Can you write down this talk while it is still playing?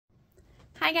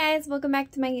Hi guys, welcome back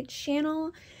to my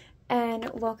channel and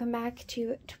welcome back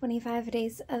to 25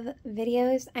 days of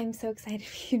videos. I'm so excited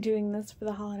to be doing this for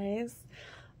the holidays.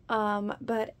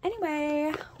 But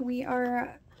anyway, we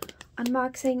are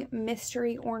unboxing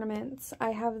mystery ornaments. I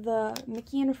have the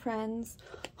Mickey and Friends.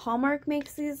 Hallmark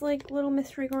makes these like little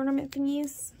mystery ornament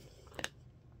thingies.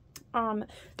 The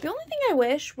only thing I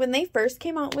wish, when they first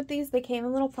came out with these, they came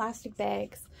in little plastic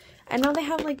bags. And now they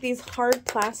have like these hard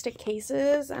plastic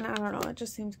cases, and I don't know, it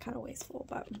just seems kind of wasteful,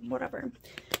 but whatever.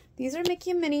 These are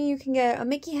Mickey and Minnie. You can get a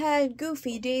Mickey head,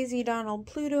 Goofy, Daisy, Donald,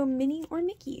 Pluto, Minnie, or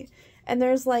Mickey. And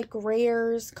there's like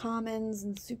rares, commons,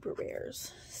 and super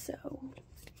rares. So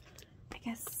I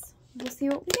guess we'll see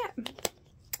what we get.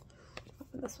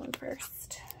 Open this one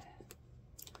first.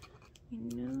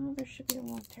 You know, there should be a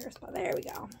little tear spot. There we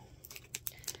go.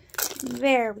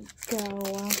 There we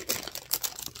go.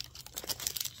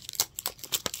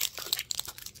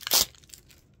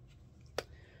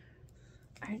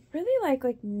 I really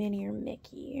like Minnie or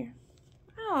Mickey.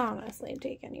 I'll honestly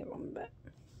take any of them, but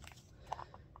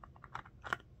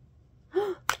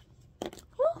oh,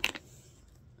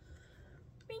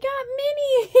 we got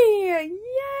Minnie!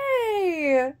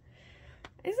 Yay!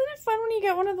 Isn't it fun when you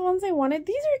get one of the ones I wanted?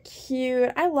 These are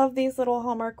cute. I love these little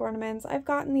Hallmark ornaments. I've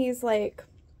gotten these like,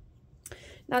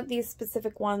 not these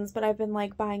specific ones, but I've been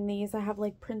like buying these. I have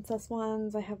like princess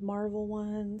ones, I have Marvel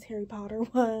ones, Harry Potter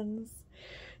ones.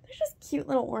 They're just cute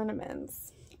little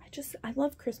ornaments. I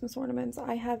love Christmas ornaments.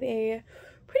 I have a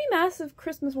pretty massive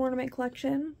Christmas ornament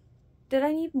collection. Did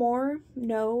I need more?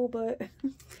 No, but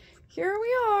here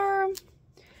we are.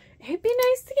 It'd be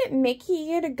nice to get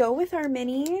Mickey to go with our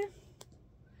Minnie.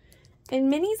 And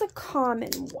Minnie's a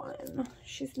common one.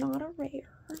 She's not a rare.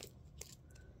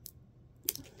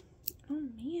 Oh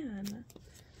man.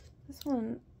 This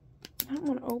one, that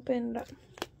one opened.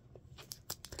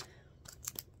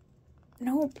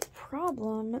 No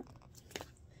problem.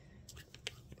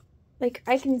 Like,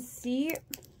 I can see.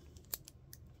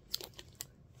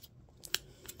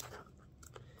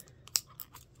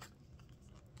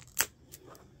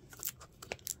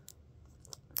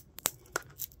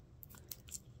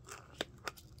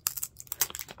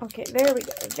 Okay, there we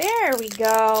go. There we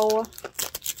go.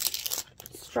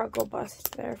 Struggle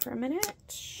bust there for a minute.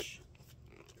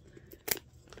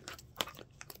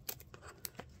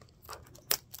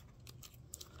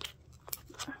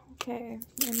 Okay,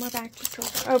 and we're back to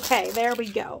silver. Okay, there we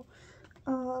go.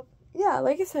 Yeah,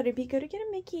 like I said, it'd be good to get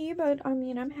a Mickey, but I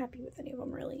mean, I'm happy with any of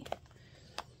them, really.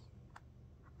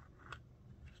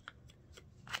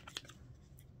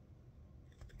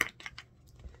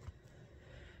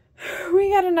 We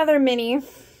got another Minnie.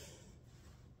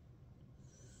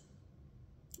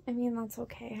 I mean, that's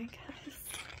okay, I guess.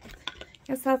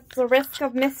 Guess that's the risk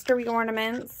of mystery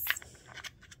ornaments.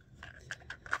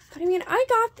 But I mean, I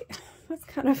got that's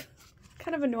kind of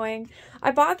annoying.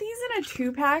 I bought these in a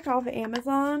 2-pack off of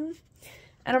Amazon,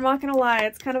 and I'm not gonna lie,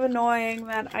 it's kind of annoying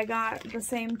that I got the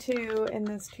same 2 in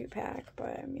this 2-pack,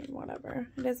 but I mean, whatever.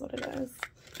 It is what it is.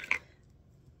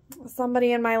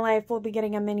 Somebody in my life will be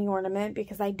getting a mini ornament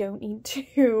because I don't need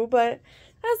to, but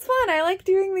that's fun. I like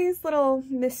doing these little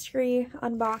mystery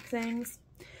unboxings.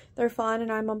 They're fun,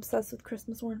 and I'm obsessed with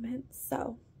Christmas ornaments,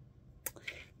 so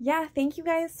yeah, thank you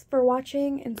guys for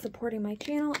watching and supporting my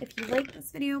channel. If you like this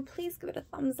video, please give it a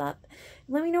thumbs up.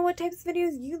 Let me know what types of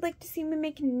videos you'd like to see me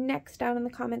make next down in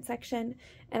the comment section,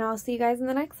 and I'll see you guys in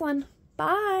the next one.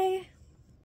 Bye!